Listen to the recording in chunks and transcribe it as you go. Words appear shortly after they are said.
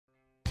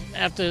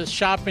After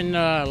shopping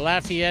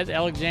Lafayette,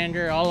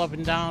 Alexandria, all up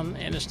and down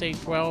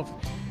Interstate 12,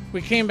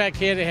 we came back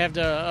here to have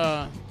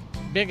the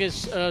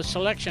biggest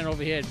selection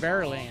over here at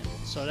Berryland.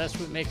 So that's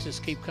what makes us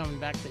keep coming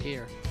back to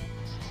here.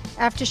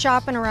 After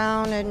shopping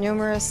around at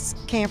numerous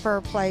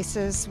camper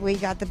places, we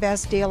got the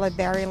best deal at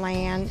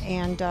Berryland,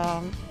 and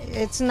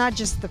it's not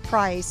just the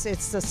price,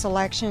 it's the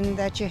selection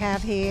that you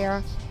have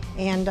here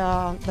and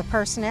the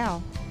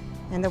personnel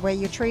and the way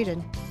you're treated.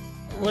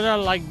 What I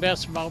like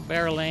best about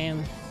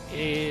Berryland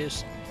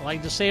is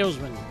like the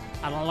salesman.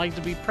 I don't like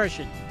to be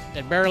pressured.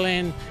 At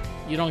Berryland,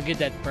 you don't get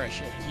that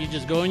pressure. You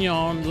just go on your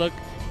own, look,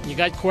 you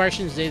got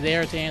questions, they're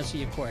there to answer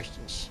your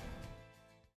questions.